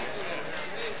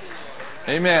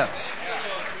 Amen.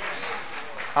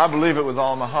 I believe it with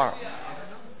all my heart.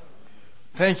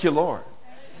 Thank you, Lord.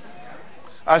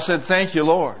 I said, thank you,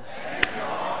 Lord.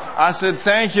 I said,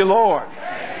 thank you, Lord.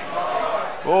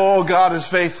 Oh, God is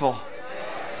faithful.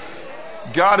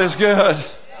 God is good.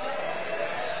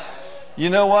 You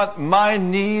know what? My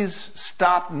knees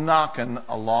stopped knocking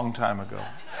a long time ago.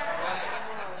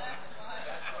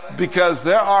 Because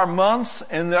there are months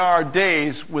and there are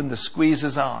days when the squeeze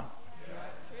is on.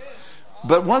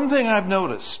 But one thing I've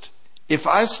noticed, if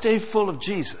I stay full of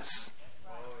Jesus,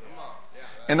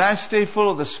 and I stay full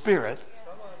of the Spirit,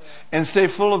 and stay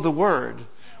full of the Word,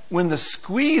 when the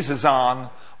squeeze is on,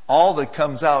 all that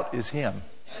comes out is Him.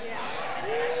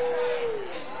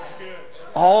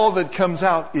 All that comes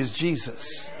out is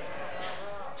Jesus.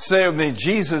 Say with me,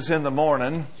 Jesus in the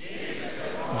morning,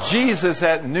 Jesus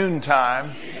at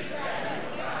noontime,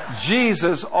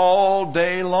 Jesus all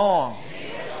day long.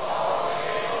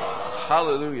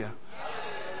 Hallelujah.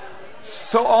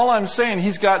 So all I'm saying,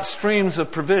 He's got streams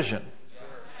of provision.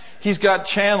 He's got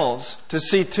channels to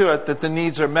see to it that the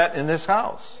needs are met in this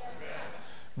house.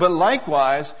 But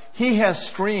likewise, He has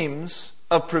streams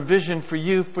of provision for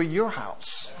you for your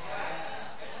house.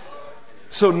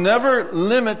 So never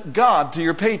limit God to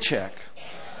your paycheck.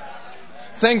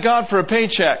 Thank God for a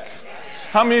paycheck.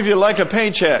 How many of you like a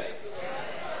paycheck?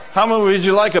 How many would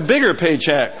you like a bigger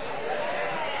paycheck?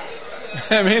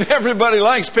 I mean, everybody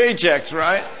likes paychecks,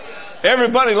 right?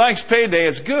 Everybody likes payday.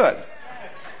 It's good.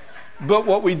 But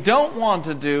what we don't want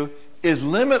to do is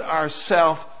limit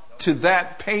ourselves to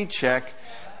that paycheck,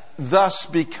 thus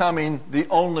becoming the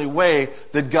only way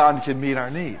that God can meet our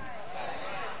need.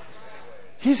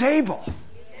 He's able.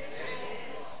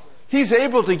 He's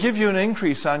able to give you an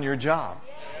increase on your job.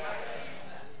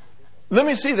 Let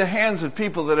me see the hands of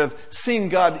people that have seen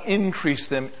God increase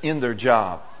them in their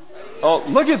job. Oh,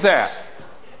 look at that.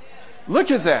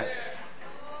 Look at that.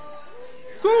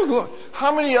 Ooh, look.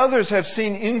 How many others have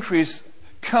seen increase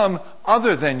come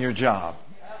other than your job?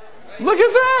 Look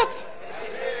at that.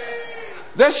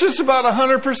 That's just about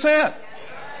 100%.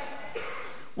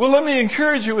 Well, let me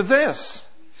encourage you with this.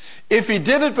 If He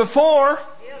did it before,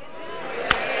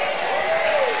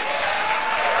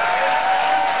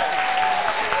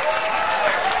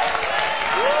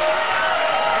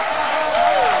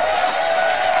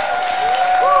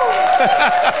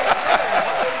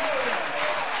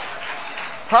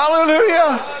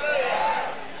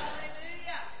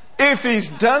 If He's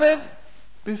done it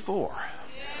before,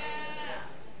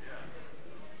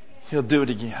 He'll do it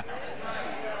again.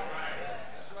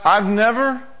 I've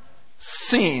never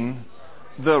seen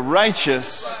the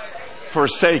righteous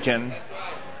forsaken,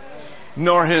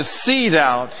 nor his seed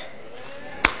out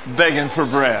begging for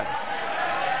bread.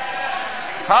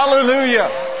 Hallelujah.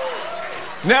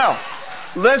 Now,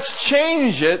 let's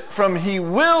change it from He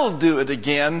will do it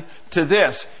again to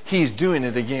this: He's doing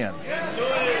it again.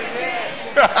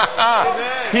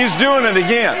 He's doing it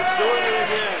again.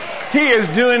 He is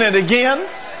doing it again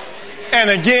and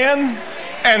again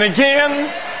and again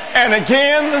and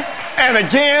again and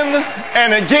again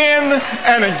and again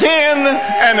and again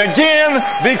and again,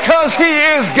 because He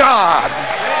is God.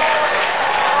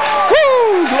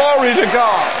 Woo! Glory to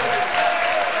God.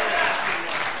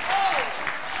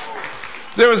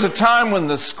 There was a time when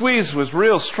the squeeze was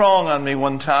real strong on me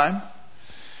one time.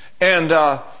 And,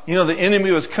 the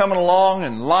enemy was coming along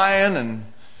and lying and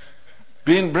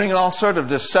bringing all sort of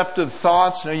deceptive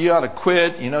thoughts. You ought to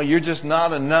quit. You're just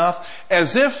not enough.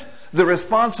 As if the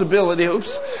responsibility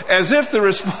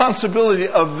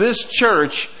of this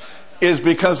church is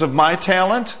because of my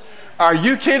talent. Are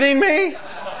you kidding me?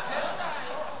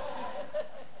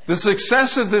 The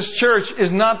success of this church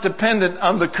is not dependent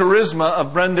on the charisma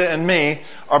of Brenda and me,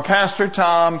 or Pastor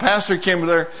Tom, Pastor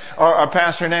Kimberly, or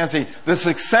Pastor Nancy. The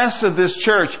success of this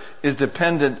church is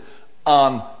dependent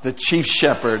on the chief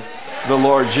shepherd, the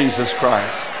Lord Jesus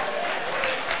Christ.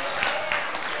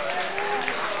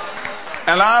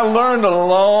 And I learned a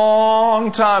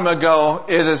long time ago,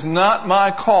 it is not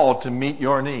my call to meet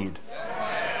your need.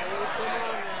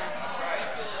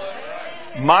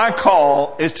 My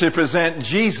call is to present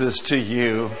Jesus to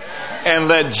you and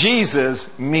let Jesus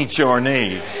meet your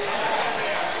need.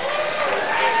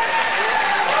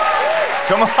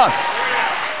 Come on.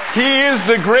 He is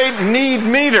the great need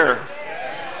meter.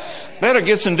 Better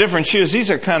get some different shoes.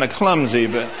 These are kind of clumsy,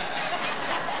 but...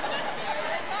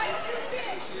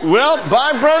 Well,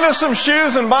 buy Brenda some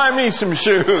shoes and buy me some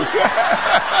shoes.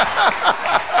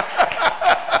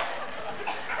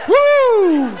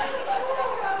 Woo!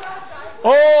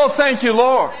 Oh, thank you,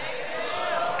 Lord.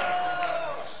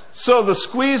 So the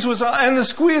squeeze was on, and the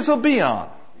squeeze will be on.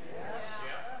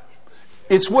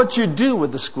 It's what you do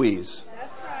with the squeeze.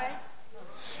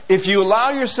 If you allow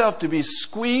yourself to be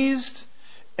squeezed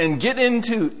and get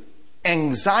into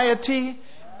anxiety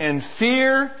and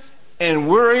fear and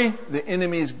worry, the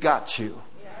enemy's got you.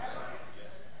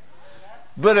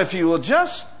 But if you will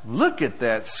just look at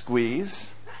that squeeze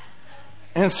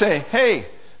and say, hey,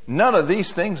 none of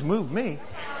these things move me.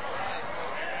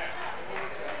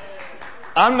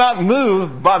 I'm not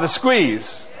moved by the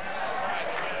squeeze.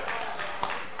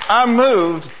 I'm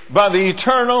moved by the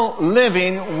eternal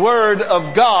living Word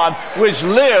of God, which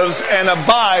lives and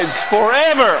abides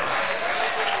forever.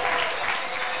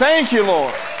 Thank you,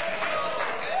 Lord.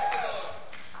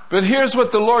 But here's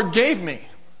what the Lord gave me.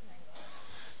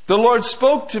 The Lord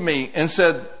spoke to me and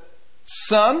said,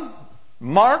 son,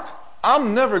 Mark,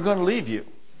 I'm never going to leave you.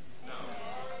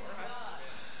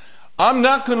 I'm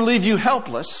not going to leave you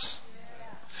helpless.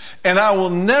 And I will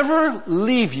never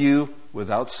leave you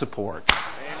without support.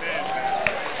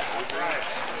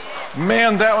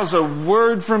 Man, that was a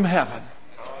word from heaven.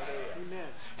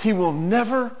 He will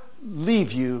never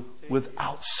leave you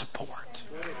without support.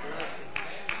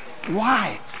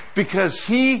 Why? Because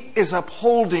He is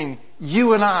upholding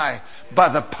you and I by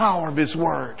the power of His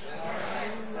Word.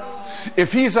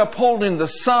 If He's upholding the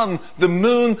sun, the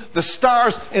moon, the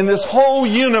stars in this whole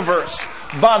universe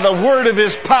by the word of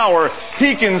His power,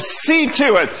 He can see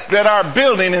to it that our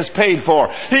building is paid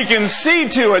for. He can see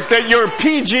to it that your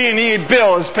PG&E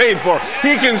bill is paid for.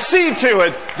 He can see to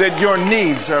it that your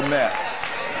needs are met.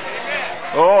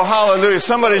 Oh, hallelujah.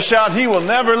 Somebody shout, He will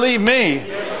never leave me.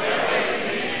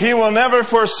 He will never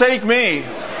forsake me.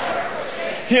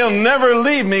 He'll never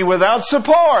leave me without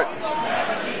support.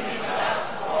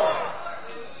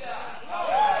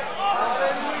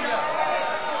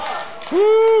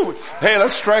 Woo. Hey,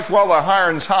 let's strike while the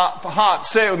iron's hot.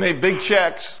 Say it with me. Big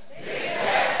checks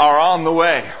are on the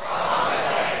way.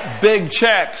 Big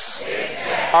checks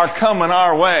are coming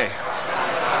our way.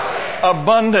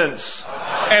 Abundance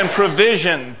and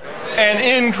provision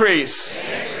and increase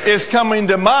is coming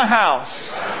to my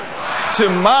house, to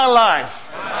my life,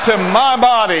 to my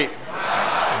body.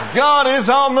 God is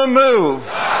on the move.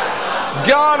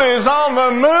 God is on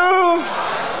the move.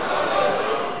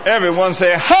 Everyone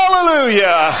say,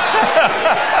 hallelujah.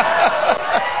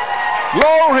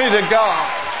 Glory to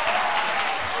God.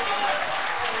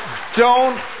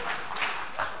 Don't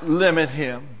limit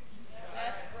Him.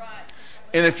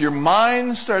 And if your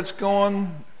mind starts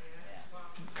going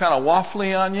kind of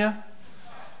waffly on you,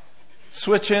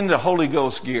 switch into Holy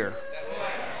Ghost gear.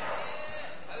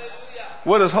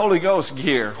 What is Holy Ghost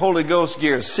gear? Holy Ghost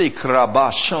gear.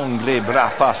 Sikrabashongle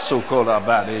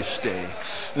brafasukolabadishte.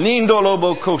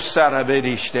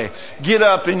 Get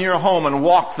up in your home and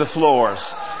walk the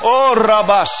floors. Oh,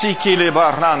 Rabasikile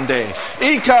Barande.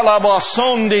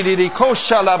 Ikalabasonde di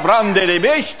Kosha Labrande de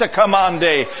Besta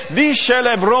Kamande.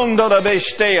 Vishele Brondo de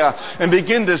Bestea. And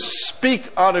begin to speak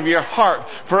out of your heart.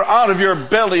 For out of your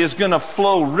belly is going to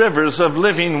flow rivers of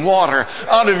living water.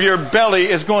 Out of your belly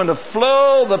is going to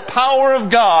flow the power of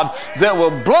God that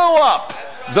will blow up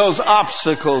those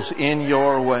obstacles in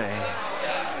your way.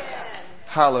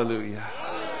 Hallelujah.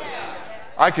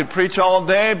 I could preach all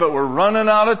day, but we're running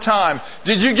out of time.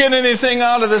 Did you get anything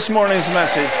out of this morning's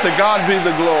message? To God be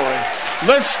the glory.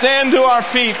 Let's stand to our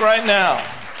feet right now.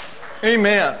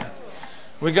 Amen.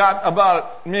 We got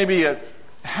about maybe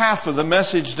half of the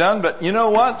message done, but you know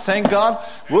what? Thank God.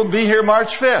 We'll be here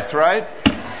March 5th, right?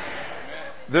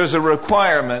 There's a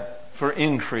requirement for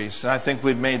increase, and I think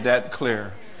we've made that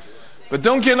clear. But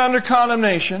don't get under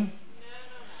condemnation.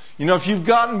 You know, if you've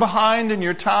gotten behind in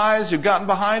your tithes, you've gotten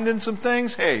behind in some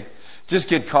things, hey, just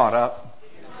get caught up.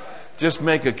 Just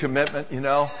make a commitment, you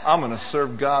know. I'm going to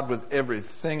serve God with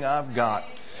everything I've got.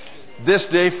 This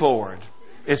day forward,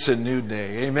 it's a new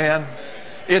day. Amen?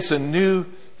 It's a new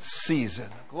season.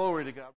 Glory to God.